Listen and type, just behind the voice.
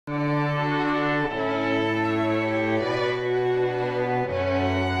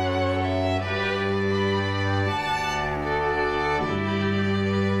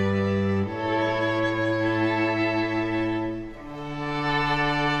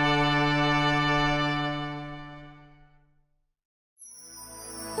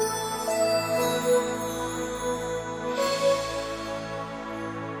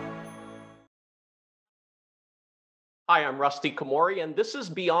Hi, I'm Rusty Komori, and this is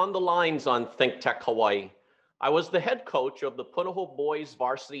Beyond the Lines on ThinkTech Hawaii. I was the head coach of the Punahou boys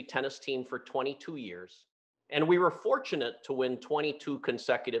varsity tennis team for 22 years, and we were fortunate to win 22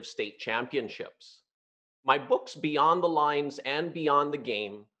 consecutive state championships. My books, Beyond the Lines and Beyond the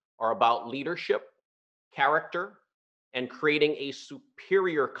Game, are about leadership, character, and creating a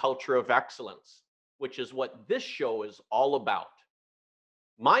superior culture of excellence, which is what this show is all about.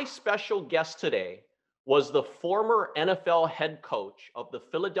 My special guest today was the former NFL head coach of the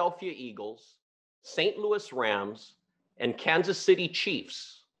Philadelphia Eagles, St. Louis Rams, and Kansas City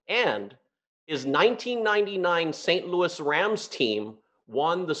Chiefs. And his 1999 St. Louis Rams team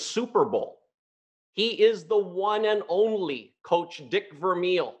won the Super Bowl. He is the one and only Coach Dick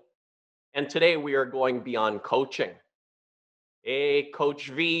Vermeil. And today we are going beyond coaching. Hey, Coach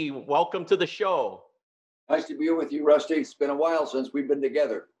V, welcome to the show. Nice to be here with you, Rusty. It's been a while since we've been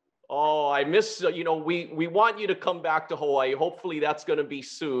together. Oh, I miss, we want you to come back to Hawaii. Hopefully that's going to be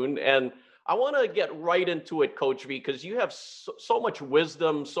soon. And I want to get right into it, Coach V, because you have so much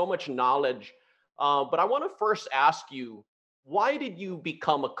wisdom, so much knowledge. But I want to first ask you, why did you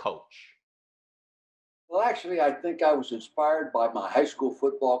become a coach? Well, actually, I think I was inspired by my high school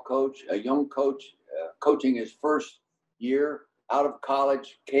football coach, a young coach, coaching his first year out of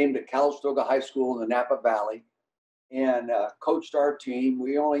college, came to Calistoga High School in the Napa Valley and coached our team.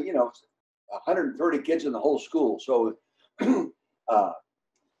 We only, 130 kids in the whole school. So uh,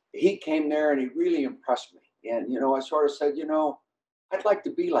 he came there and he really impressed me. And, I sort of said, I'd like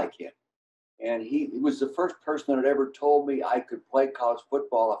to be like him. And he was the first person that had ever told me I could play college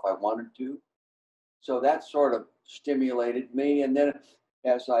football if I wanted to. So that sort of stimulated me. And then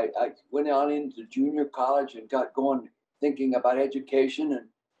as I went on into junior college and got going thinking about education and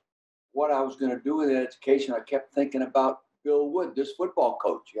what I was going to do with education, I kept thinking about Bill Wood, this football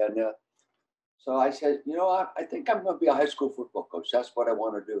coach. And so I said, I think I'm going to be a high school football coach. That's what I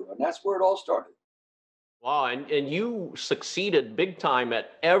want to do. And that's where it all started. Wow, and you succeeded big time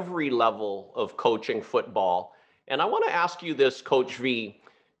at every level of coaching football. And I want to ask you this, Coach V.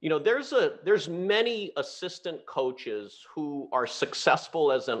 There's many assistant coaches who are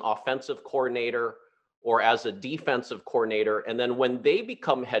successful as an offensive coordinator or as a defensive coordinator, and then when they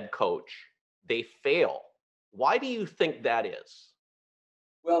become head coach, they fail. Why do you think that is?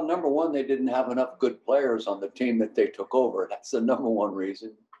 Well, number one, they didn't have enough good players on the team that they took over. That's the number one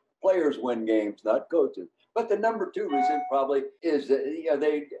reason. Players win games, not coaches. But the number two reason probably is that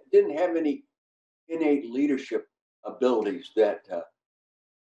they didn't have any innate leadership abilities that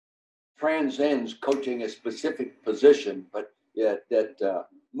transcends coaching a specific position, but that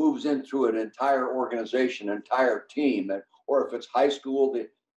moves in through an entire organization, entire team. Or if it's high school, the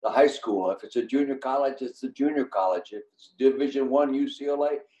high school. If it's a junior college, it's the junior college. If it's Division I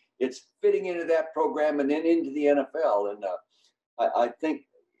UCLA, it's fitting into that program and then into the NFL. And I think,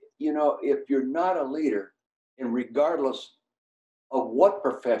 if you're not a leader, and regardless of what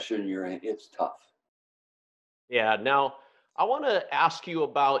profession you're in, it's tough. Yeah, now I want to ask you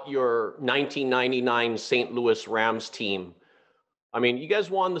about your 1999 St. Louis Rams team. I mean, you guys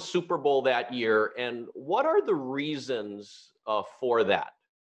won the Super Bowl that year, and what are the reasons for that?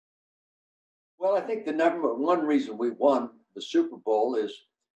 Well, I think the number one reason we won the Super Bowl is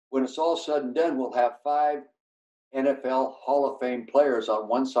when it's all said and done, we'll have five NFL Hall of Fame players on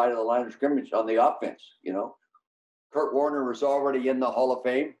one side of the line of scrimmage on the offense. Kurt Warner is already in the Hall of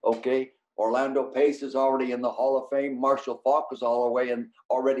Fame. Okay. Orlando Pace is already in the Hall of Fame. Marshall Faulk is already in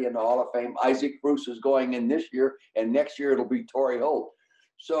the Hall of Fame. Isaac Bruce is going in this year, and next year it'll be Torrey Holt.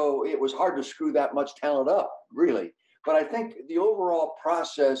 So it was hard to screw that much talent up, really. But I think the overall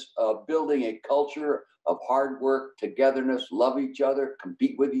process of building a culture of hard work, togetherness, love each other,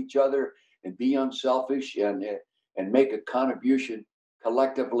 compete with each other, and be unselfish and make a contribution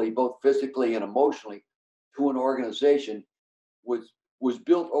collectively, both physically and emotionally, to an organization was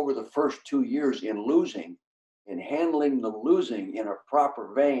built over the first 2 years in losing and handling the losing in a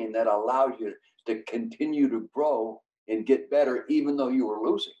proper vein that allowed you to continue to grow and get better, even though you were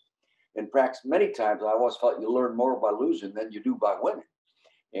losing. In practice, many times I always felt you learn more by losing than you do by winning.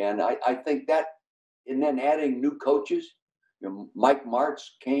 And I think that, and then adding new coaches, Mike Martz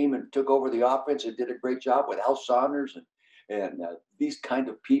came and took over the offense and did a great job with Al Saunders and these kind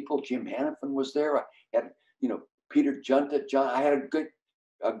of people. Jim Hannafin was there. I had, Peter Junta, I had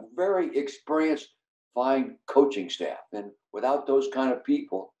a very experienced, fine coaching staff. And without those kind of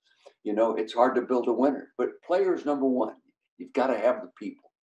people, it's hard to build a winner. But players, number one, you've got to have the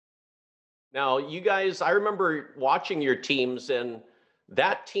people. Now, you guys, I remember watching your teams, and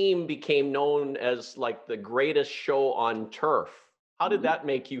that team became known as like the greatest show on turf. How did Mhm. that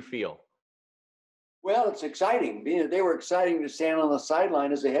make you feel? Well, it's exciting. They were exciting to stand on the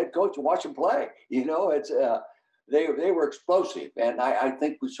sideline as a head coach and watch them play. It's they were explosive, and I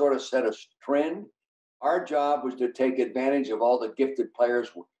think we sort of set a trend. Our job was to take advantage of all the gifted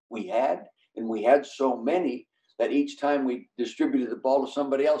players we had, and we had so many that each time we distributed the ball to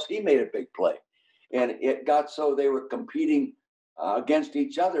somebody else, he made a big play, and it got so they were competing against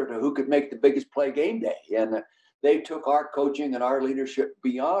each other to who could make the biggest play game day, and they took our coaching and our leadership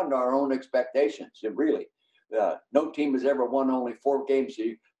beyond our own expectations. And really, no team has ever won only 4 games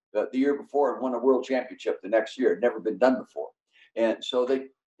the year before and won a world championship the next year. It had never been done before. And so they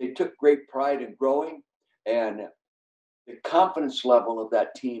took great pride in growing, and the confidence level of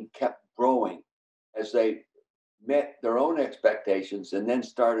that team kept growing as they met their own expectations and then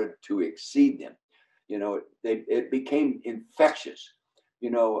started to exceed them. It became infectious.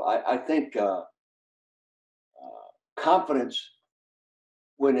 I think confidence,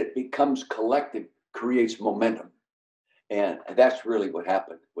 when it becomes collective, creates momentum. And that's really what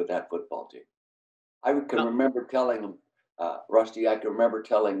happened with that football team. I can remember telling them, Rusty, I can remember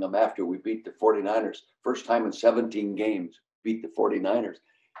telling them after we beat the 49ers, first time in 17 games, beat the 49ers,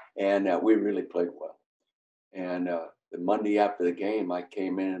 and we really played well. And the Monday after the game, I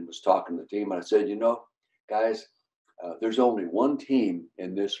came in and was talking to the team, and I said, guys, there's only one team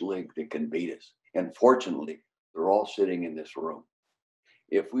in this league that can beat us. And fortunately, they're all sitting in this room.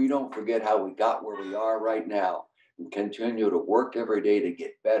 If we don't forget how we got where we are right now and continue to work every day to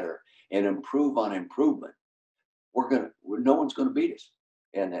get better and improve on improvement, no one's going to beat us.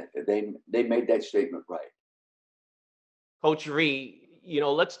 And they made that statement right. Coach V,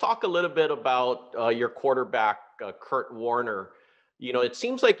 let's talk a little bit about your quarterback, Kurt Warner. It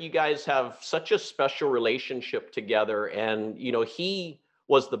seems like you guys have such a special relationship together, and he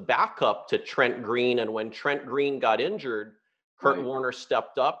was the backup to Trent Green, and when Trent Green got injured, Kurt Warner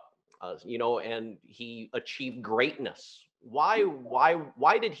stepped up, and he achieved greatness. Why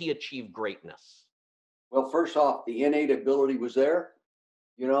did he achieve greatness? Well, first off, the innate ability was there.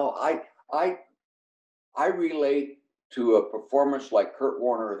 I relate to a performance like Kurt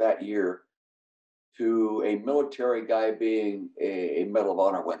Warner that year to a military guy being a Medal of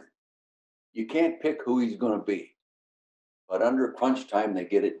Honor winner. You can't pick who he's going to be, but under crunch time, they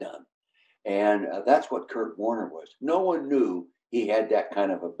get it done. And that's what Kurt Warner was. No one knew he had that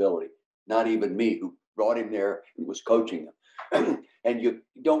kind of ability, not even me, who brought him there and was coaching him. And you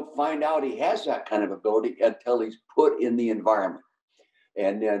don't find out he has that kind of ability until he's put in the environment.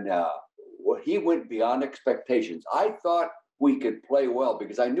 And then he went beyond expectations. I thought we could play well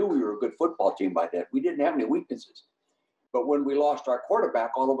because I knew we were a good football team by then. We didn't have any weaknesses. But when we lost our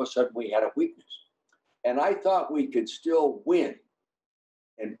quarterback, all of a sudden we had a weakness. And I thought we could still win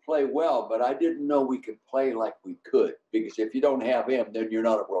and play well, but I didn't know we could play like we could, because if you don't have him, then you're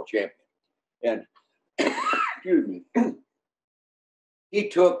not a world champion. And excuse me, he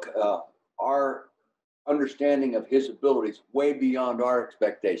took our understanding of his abilities way beyond our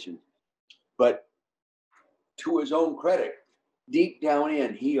expectations. But to his own credit, deep down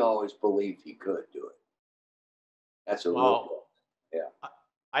in, he always believed he could do it. That's a real, yeah.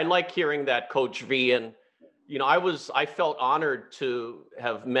 I like hearing that, Coach V. And I felt honored to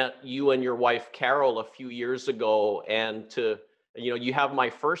have met you and your wife Carol a few years ago, and you have my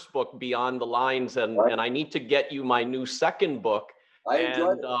first book, Beyond the Lines, and I need to get you my new second book. I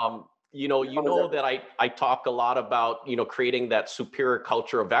enjoyed it. That I talk a lot about creating that superior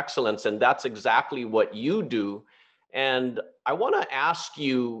culture of excellence, and that's exactly what you do. And I want to ask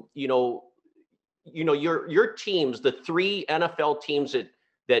you, your teams, the 3 NFL teams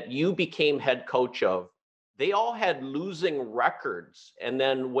that you became head coach of, they all had losing records. And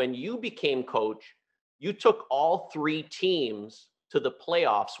then when you became coach, you took all 3 teams to the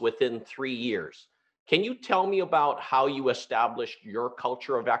playoffs within 3 years. Can you tell me about how you established your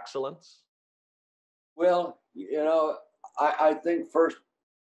culture of excellence? Well, I think first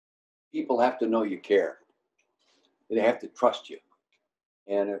people have to know you care. They have to trust you.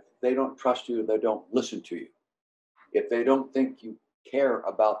 And if they don't trust you, they don't listen to you. If they don't think you care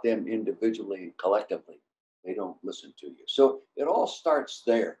about them individually and collectively, they don't listen to you. So it all starts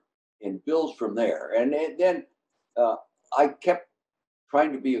there and builds from there. And then I kept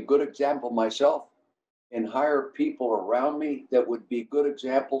trying to be a good example myself and hire people around me that would be good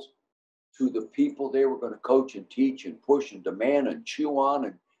examples to the people they were going to coach and teach and push and demand and chew on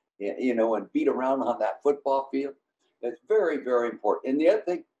and beat around on that football field. That's very, very important. And the other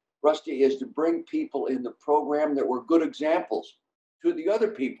thing, Rusty, is to bring people in the program that were good examples to the other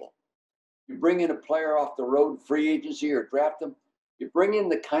people. You bring in a player off the road, free agency, or draft him. You bring in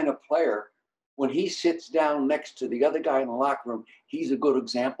the kind of player, when he sits down next to the other guy in the locker room, he's a good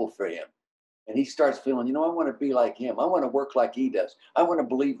example for him. And he starts feeling, I want to be like him. I want to work like he does. I want to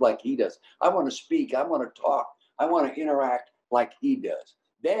believe like he does. I want to speak. I want to talk. I want to interact like he does.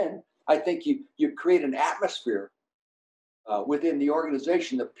 Then I think you create an atmosphere within the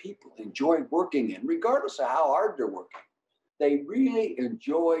organization that people enjoy working in, regardless of how hard they're working. They really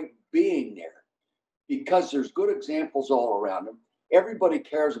enjoy being there because there's good examples all around them. Everybody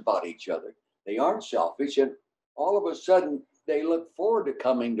cares about each other. They aren't selfish. And all of a sudden, they look forward to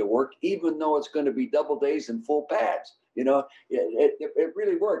coming to work, even though it's going to be double days and full pads. It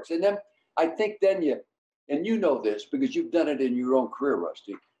really works. And then I think and you know this because you've done it in your own career,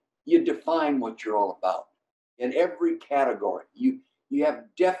 Rusty, you define what you're all about. In every category, you have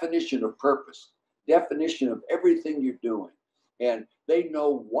definition of purpose, definition of everything you're doing. And they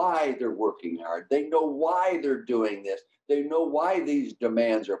know why they're working hard. They know why they're doing this. They know why these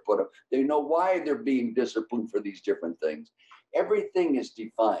demands are put up. They know why they're being disciplined for these different things. Everything is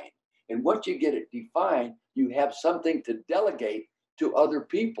defined. And once you get it defined, you have something to delegate to other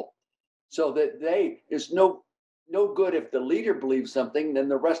people so that it's no good if the leader believes something, then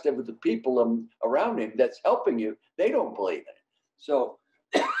the rest of the people around him that's helping you, they don't believe in it. So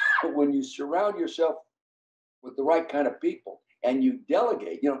when you surround yourself with the right kind of people and you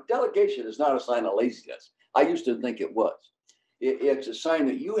delegate, delegation is not a sign of laziness. I used to think it was. It's a sign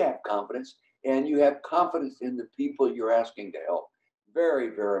that you have confidence and you have confidence in the people you're asking to help. Very,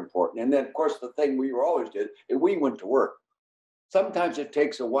 very important. And then, of course, the thing we always did is we went to work. Sometimes it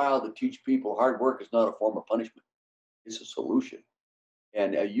takes a while to teach people hard work is not a form of punishment. It's a solution.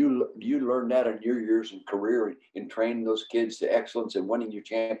 And you learn that in your years in career in training those kids to excellence and winning your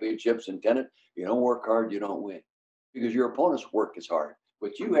championships and tennis. You don't work hard, you don't win because your opponent's work is hard.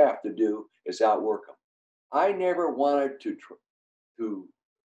 What you have to do is outwork them. I never wanted to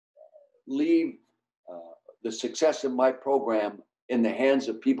leave the success of my program in the hands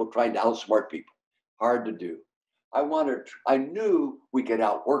of people trying to outsmart people. Hard to do. I knew we could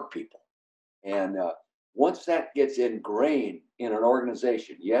outwork people. And once that gets ingrained in an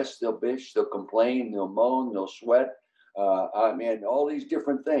organization, yes, they'll bitch, they'll complain, they'll moan, they'll sweat, all these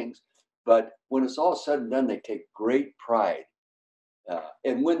different things. But when it's all said and done, they take great pride.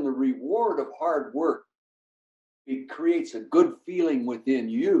 And when the reward of hard work, it creates a good feeling within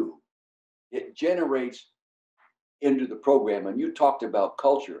you, it generates into the program. And you talked about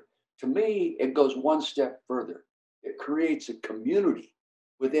culture. To me, it goes one step further. It creates a community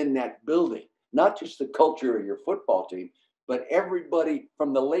within that building, not just the culture of your football team, but everybody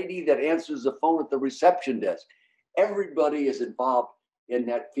from the lady that answers the phone at the reception desk. Everybody is involved in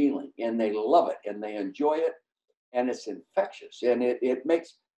that feeling and they love it and they enjoy it and it's infectious and it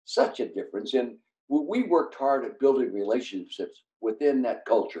makes such a difference. And we worked hard at building relationships within that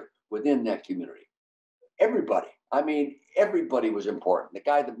culture, within that community. Everybody was important. The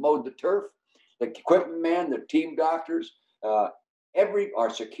guy that mowed the turf, the equipment man, the team doctors, our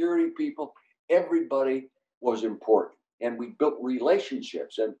security people, everybody was important. And we built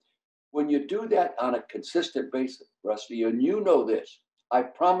relationships. And when you do that on a consistent basis, Rusty, and you know this, I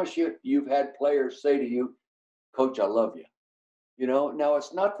promise you, you've had players say to you, Coach, I love you. Now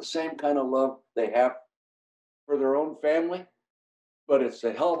it's not the same kind of love they have for their own family, but it's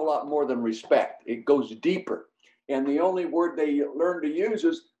a hell of a lot more than respect. It goes deeper. And the only word they learn to use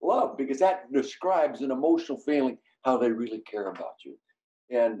is love, because that describes an emotional feeling, how they really care about you.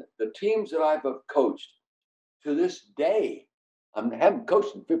 And the teams that I've coached to this day, I haven't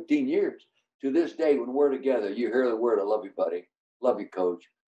coached in 15 years. To this day, when we're together, you hear the word, I love you, buddy. Love you, coach.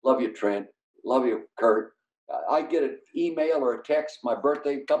 Love you, Trent. Love you, Kurt. I get an email or a text, my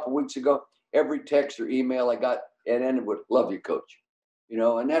birthday a couple of weeks ago, every text or email I got, and ended with, love you, coach.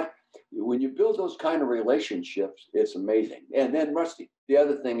 And that, when you build those kind of relationships, it's amazing. And then, Rusty, the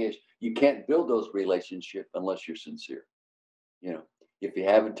other thing is you can't build those relationships unless you're sincere. If you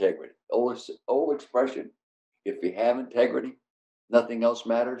have integrity, old expression, if you have integrity, nothing else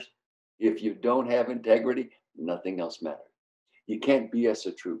matters. If you don't have integrity, nothing else matters. You can't BS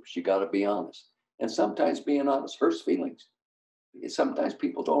the troops. You got to be honest. And sometimes being honest hurts feelings. Sometimes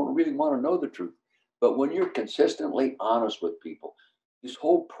people don't really want to know the truth. But when you're consistently honest with people, this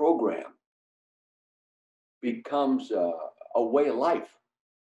whole program becomes a way of life.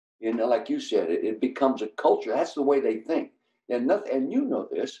 Like you said, it becomes a culture. That's the way they think. And you know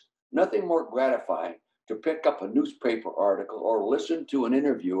this, nothing more gratifying to pick up a newspaper article or listen to an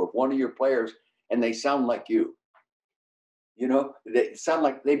interview of one of your players and they sound like you. They sound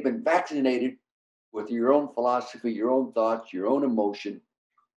like they've been vaccinated with your own philosophy, your own thoughts, your own emotion,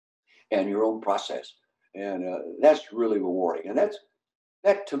 and your own process. And that's really rewarding. And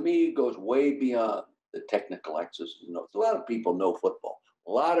that to me goes way beyond the technical access. A lot of people know football.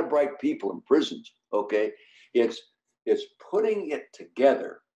 a lot of bright people in prisons. Okay, it's putting it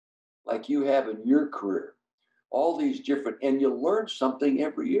together like you have in your career, all these different, and you learn something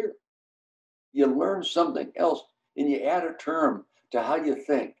every year. You learn something else, and you add a term to how you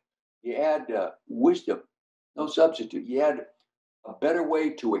think. You add wisdom, no substitute. You add a better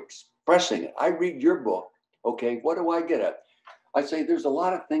way to expressing it. I read your book. Okay, what do I get at? I say there's a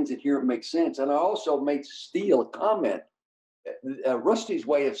lot of things that here make sense, and I also made steal a comment. Rusty's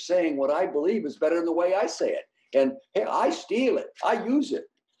way of saying what I believe is better than the way I say it. And hey, I steal it. I use it.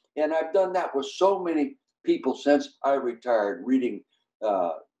 And I've done that with so many people since I retired, reading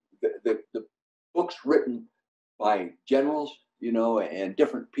the books written by generals, you know, and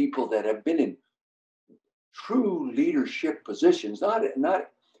different people that have been in true leadership positions, not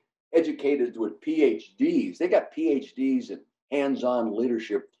educated with PhDs. They got PhDs in hands-on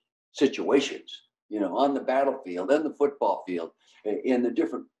leadership situations, you know, on the battlefield, in the football field, in the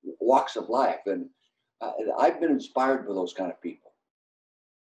different walks of life. And I've been inspired by those kind of people.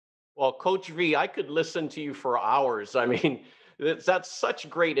 Well, Coach V, I could listen to you for hours. I mean, that's such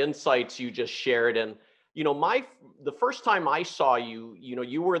great insights you just shared. And, you know, the first time I saw you, you know,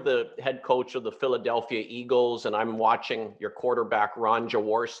 you were the head coach of the Philadelphia Eagles, and I'm watching your quarterback, Ron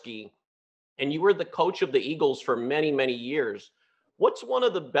Jaworski, and you were the coach of the Eagles for many, many years. What's one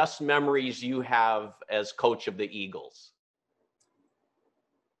of the best memories you have as coach of the Eagles?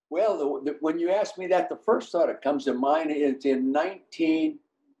 Well, when you ask me that, the first thought that comes to mind is in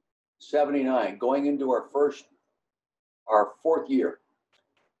 1979, going into our fourth year.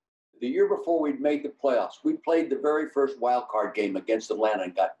 The year before we'd made the playoffs, we played the very first wild card game against Atlanta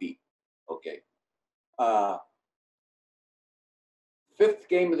and got beat. Okay. Fifth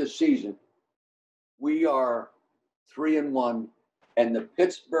game of the season, we are 3-1, and the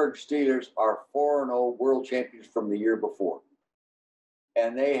Pittsburgh Steelers are 4-0 world champions from the year before.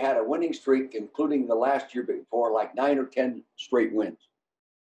 And they had a winning streak, including the last year before, like 9 or 10 straight wins.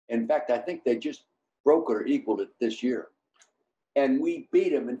 In fact, I think they just broke it or equaled it this year. And we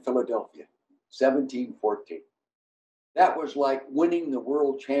beat them in Philadelphia, 17-14. That was like winning the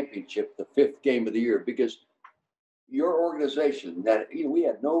world championship, the fifth game of the year, because your organization that, you know, we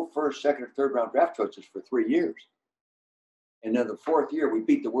had no first, second, or third round draft choices for 3 years. And then the fourth year, we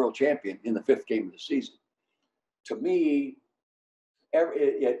beat the world champion in the fifth game of the season. To me,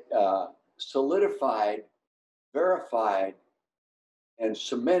 it solidified, verified, and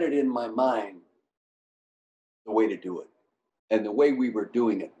cemented in my mind the way to do it. And the way we were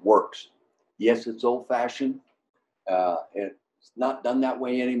doing it works. Yes, it's old-fashioned. It's not done that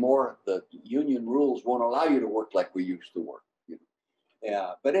way anymore. The union rules won't allow you to work like we used to work. You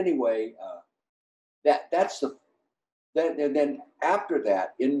know? But anyway, and then after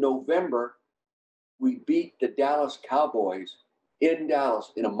that, in November, we beat the Dallas Cowboys in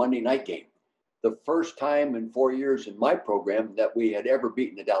Dallas in a Monday night game. The first time in 4 years in my program that we had ever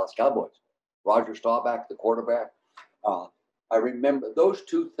beaten the Dallas Cowboys. Roger Staubach, the quarterback. I remember those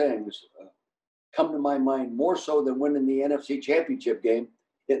two things come to my mind more so than winning the NFC Championship game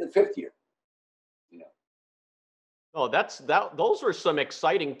in the fifth year. You know. Oh, those were some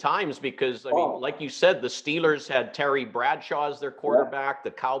exciting times because, I mean, like you said, the Steelers had Terry Bradshaw as their quarterback.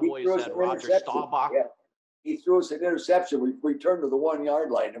 Yeah. The Cowboys had Roger Staubach. Yeah. He threw us an interception. We returned to the 1 yard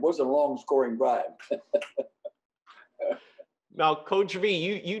line. It wasn't a long scoring drive. Now, Coach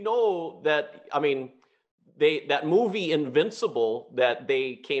V, you know that, I mean, that movie Invincible that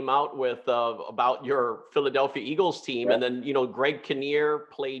they came out with about your Philadelphia Eagles team, yeah. And then, you know, Greg Kinnear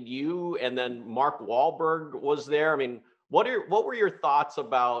played you, and then Mark Wahlberg was there. I mean, what were your thoughts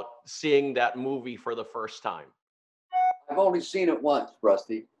about seeing that movie for the first time? I've only seen it once,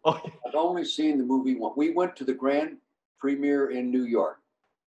 Rusty. Oh. I've only seen the movie once. We went to the grand premiere in New York.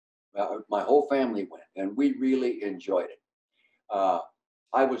 My whole family went, and we really enjoyed it.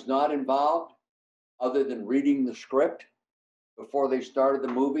 I was not involved other than reading the script before they started the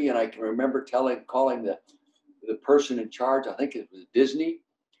movie. And I can remember calling the person in charge, I think it was Disney.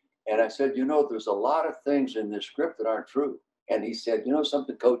 And I said, you know, there's a lot of things in this script that aren't true. And he said, you know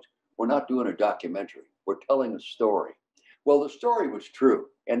something, Coach, we're not doing a documentary. We're telling a story. Well, the story was true,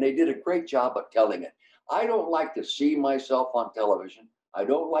 and they did a great job of telling it. I don't like to see myself on television. I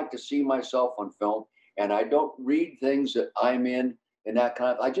don't like to see myself on film, and I don't read things that I'm in and that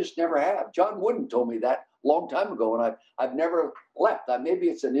kind of. I just never have. John Wooden told me that a long time ago, and I've never left. Maybe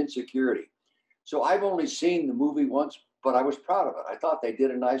it's an insecurity. So I've only seen the movie once, but I was proud of it. I thought they did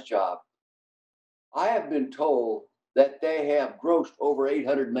a nice job. I have been told that they have grossed over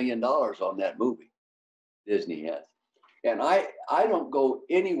 $800 million on that movie. Disney has. And I don't go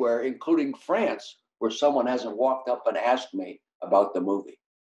anywhere, including France, where someone hasn't walked up and asked me about the movie.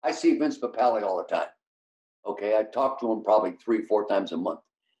 I see Vince Papale all the time. Okay, I talk to him probably 3-4 times a month,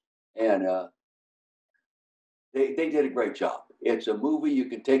 and they did a great job. It's a movie you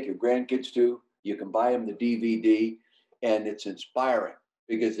can take your grandkids to. You can buy them the DVD, and it's inspiring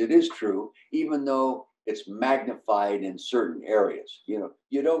because it is true, even though it's magnified in certain areas. You know,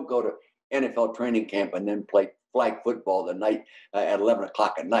 you don't go to NFL training camp and then play flag football the night at 11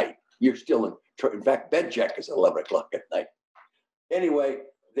 o'clock at night. You're still in fact, bed check is 11 o'clock at night. Anyway,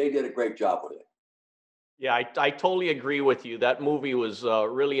 they did a great job with it. Yeah, I totally agree with you. That movie was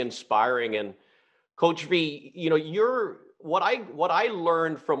really inspiring. And Coach V, you know, what I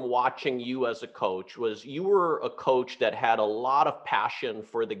learned from watching you as a coach was you were a coach that had a lot of passion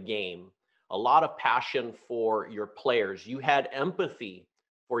for the game, a lot of passion for your players. You had empathy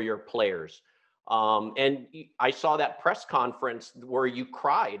for your players. And I saw that press conference where you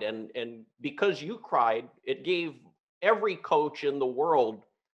cried, and because you cried, it gave every coach in the world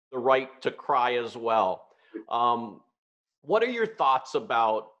the right to cry as well. What are your thoughts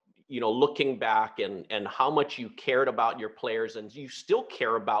about, you know, looking back and how much you cared about your players and you still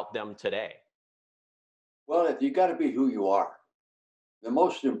care about them today? Well, if you got to be who you are, the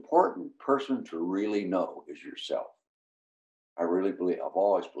most important person to really know is yourself. I really believe, I've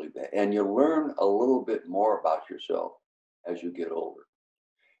always believed that. And you learn a little bit more about yourself as you get older.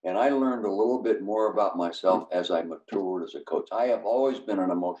 And I learned a little bit more about myself as I matured as a coach. I have always been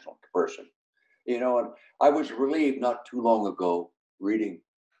an emotional person, you know, and I was relieved not too long ago reading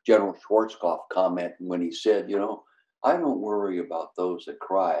General Schwarzkopf comment when he said, you know, I don't worry about those that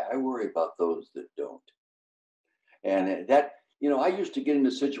cry. I worry about those that don't. And that, you know, I used to get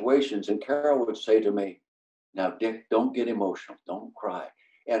into situations and Carol would say to me, now, Dick, don't get emotional. Don't cry.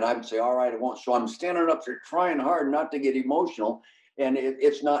 And I would say, all right, I won't. So I'm standing up there trying hard not to get emotional. And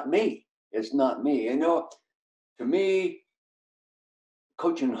it's not me. It's not me. You know, to me,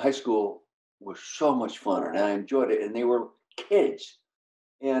 coaching in high school was so much fun and I enjoyed it. And they were kids.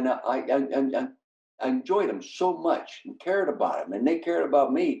 And I enjoyed them so much and cared about them. And they cared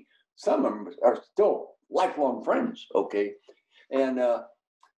about me. Some of them are still lifelong friends. Okay. And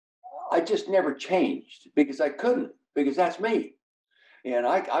I just never changed because I couldn't, because that's me. And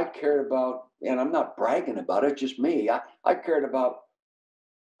I cared about, and I'm not bragging about it, just me. I cared about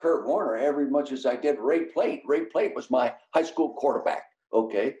Kurt Warner every much as I did Ray Plate. Ray Plate was my high school quarterback,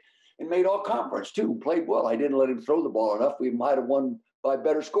 okay, and made all conference too, played well. I didn't let him throw the ball enough. We might have won by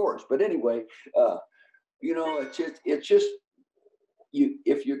better scores. But anyway, you know, it's just you.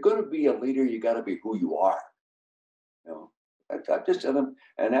 If you're going to be a leader, you got to be who you are. You know, I just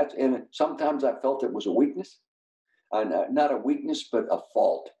and sometimes I felt it was a weakness, not a weakness, but a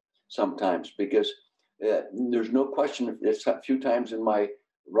fault sometimes because there's no question. There's a few times in my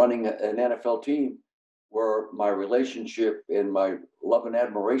running an NFL team where my relationship and my love and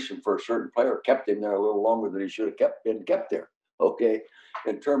admiration for a certain player kept him there a little longer than he should have been kept there. Okay,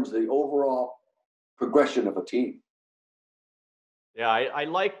 in terms of the overall progression of a team. Yeah, I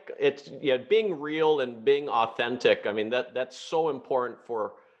like it. Yeah, being real and being authentic. I mean, that's so important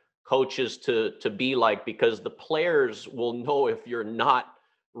for coaches to be like, because the players will know if you're not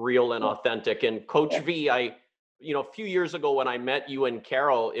real and authentic. And Coach V, you know, a few years ago when I met you and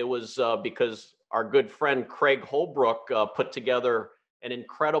Carol, it was because our good friend Craig Holbrook put together an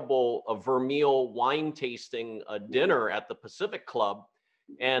incredible Vermeil wine tasting dinner at the Pacific Club.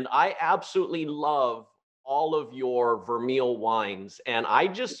 And I absolutely love all of your Vermeil wines. And I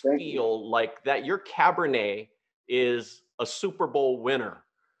just feel like that your Cabernet is a Super Bowl winner.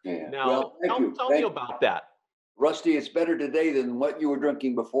 Yeah. Now, Well, tell me about that. Rusty, it's better today than what you were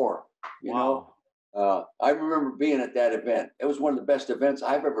drinking before. You Wow. know, I remember being at that event. It was one of the best events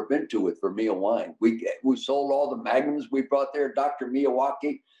I've ever been to with Vermeil wine. We sold all the magnums we brought there. Dr.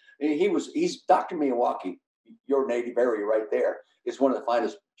 Miyawaki, he's Dr. Miyawaki, your native area right there, is one of the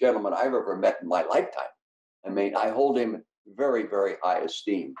finest gentlemen I've ever met in my lifetime. I mean, I hold him in very, very high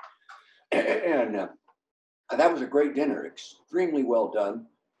esteem. And that was a great dinner, extremely well done.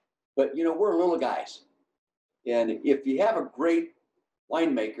 But, you know, we're little guys. And if you have a great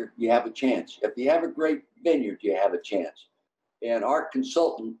winemaker, you have a chance. If you have a great vineyard, you have a chance. And our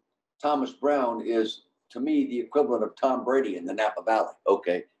consultant, Thomas Brown, is, to me, the equivalent of Tom Brady in the Napa Valley.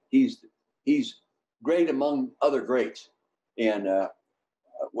 Okay. He's great among other greats. And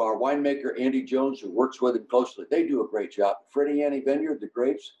well, our winemaker, Andy Jones, who works with him closely, they do a great job. Freddie Annie Vineyard, the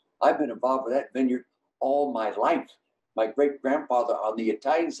grapes, I've been involved with that vineyard all my life. My great-grandfather on the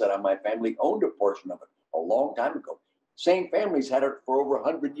Italian side of my family owned a portion of it a long time ago. Same family's had it for over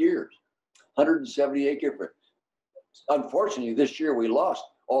 100 years, 170 acre. Unfortunately, this year we lost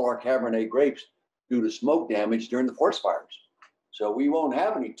all our Cabernet grapes due to smoke damage during the forest fires. So we won't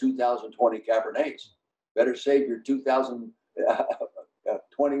have any 2020 Cabernets. Better save your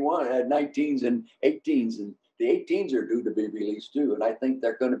 2021, 19s and 18s. And the 18s are due to be released too. And I think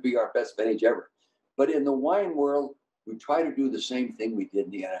they're going to be our best vintage ever. But in the wine world, we try to do the same thing we did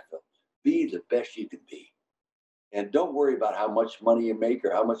in the NFL. Be the best you can be. And don't worry about how much money you make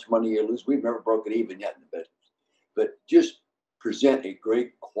or how much money you lose. We've never broken even yet in the business. But just present a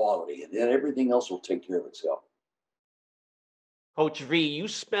great quality, and then everything else will take care of itself. Coach V, you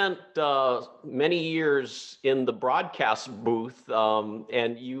spent many years in the broadcast booth,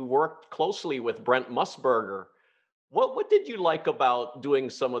 and you worked closely with Brent Musburger. What did you like about doing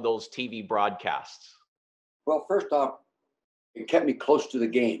some of those TV broadcasts? Well, first off, it kept me close to the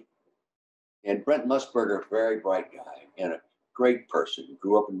game. And Brent Musburger, a very bright guy and a great person. He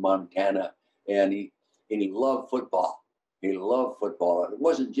grew up in Montana, and he loved football. He loved football. It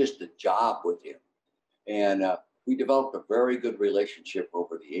wasn't just a job with him. And we developed a very good relationship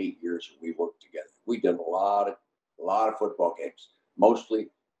over the 8 years that we worked together. We did a lot of football games, mostly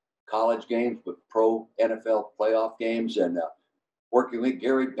college games, but pro NFL playoff games. And working with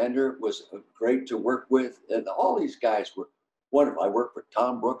Gary Bender was great to work with. And all these guys were wonderful. I worked for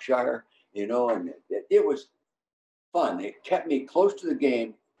Tom Brookshire, and it was fun. It kept me close to the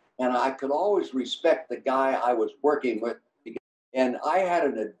game, and I could always respect the guy I was working with. And I had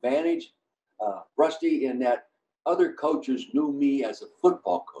an advantage, Rusty, in that other coaches knew me as a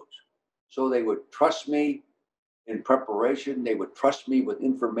football coach. So they would trust me in preparation. They would trust me with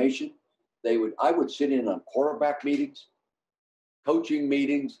information. I would sit in on quarterback meetings, coaching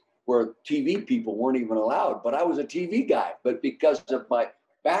meetings where TV people weren't even allowed, but I was a TV guy. But because of my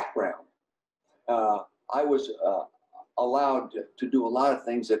background, I was allowed to do a lot of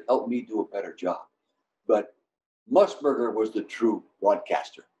things that helped me do a better job. But Musburger was the true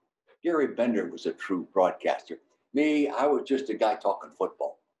broadcaster. Gary Bender was a true broadcaster. Me, I was just a guy talking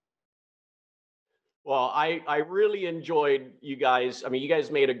football. Well, I really enjoyed you guys. I mean, you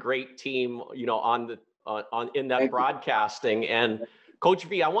guys made a great team, in that broadcasting. And Coach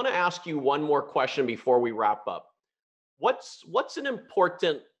V, I want to ask you one more question before we wrap up. What's an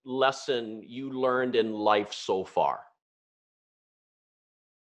important lesson you learned in life so far?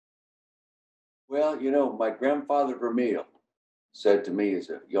 Well, my grandfather Vermeil said to me as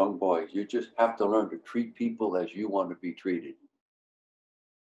a young boy, you just have to learn to treat people as you want to be treated.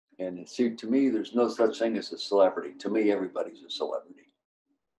 And see, to me, there's no such thing as a celebrity. To me, everybody's a celebrity.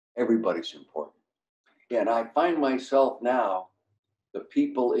 Everybody's important. And I find myself now, the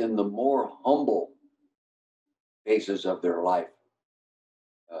people in the more humble phases of their life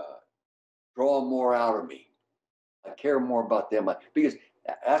draw more out of me. I care more about them because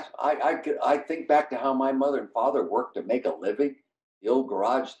I think back to how my mother and father worked to make a living. The old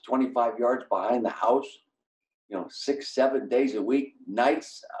garage, 25 yards behind the house, 6, 7 days a week,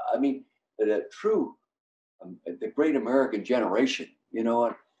 nights. I mean, the great American generation, and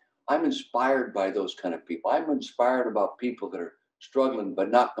I'm inspired by those kind of people. I'm inspired about people that are struggling, but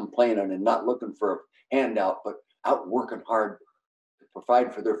not complaining and not looking for a handout, but out working hard to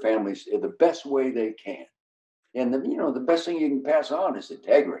provide for their families in the best way they can. And the best thing you can pass on is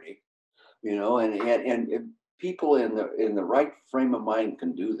integrity, and people in the right frame of mind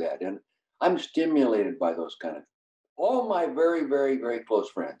can do that. And I'm stimulated by those kind of. All my very, very, very close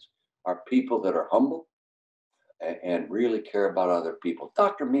friends are people that are humble and really care about other people.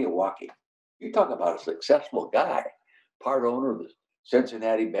 Dr. Miyawaki, you talk about a successful guy, part owner of the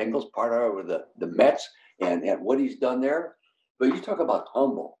Cincinnati Bengals, part owner of the Mets, and what he's done there. But you talk about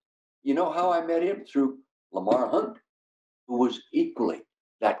humble. You know how I met him? Through Lamar Hunt, who was equally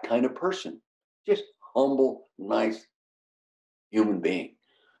that kind of person, just humble, nice human being.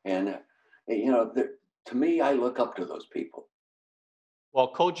 And, to me, I look up to those people. Well,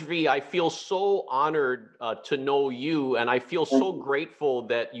 Coach V, I feel so honored to know you, and I feel so grateful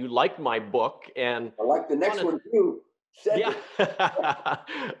that you liked my book. And I like the next one too. Yeah,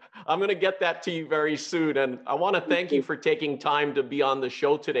 I'm going to get that to you very soon. And I want to thank you for taking time to be on the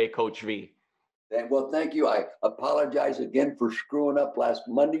show today, Coach V. Well, thank you. I apologize again for screwing up last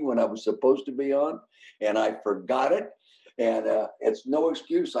Monday when I was supposed to be on, and I forgot it. And it's no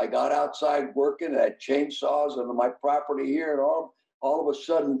excuse. I got outside working. I had chainsaws on my property here, and all of a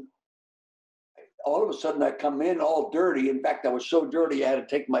sudden, I come in all dirty. In fact, I was so dirty I had to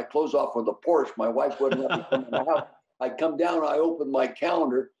take my clothes off on the porch. My wife wouldn't let me come in the house. I come down. I open my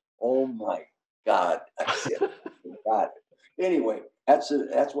calendar. Oh my God! I said, God. Anyway, that's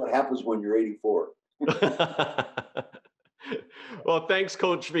what happens when you're 84. Well, thanks,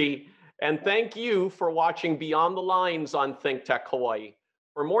 Coach V. And thank you for watching Beyond the Lines on ThinkTech Hawaii.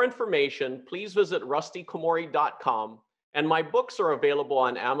 For more information, please visit rustykomori.com And my books are available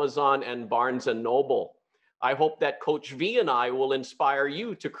on Amazon and Barnes and Noble. I hope that Coach V and I will inspire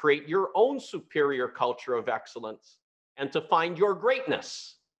you to create your own superior culture of excellence and to find your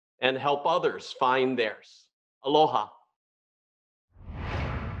greatness and help others find theirs. Aloha.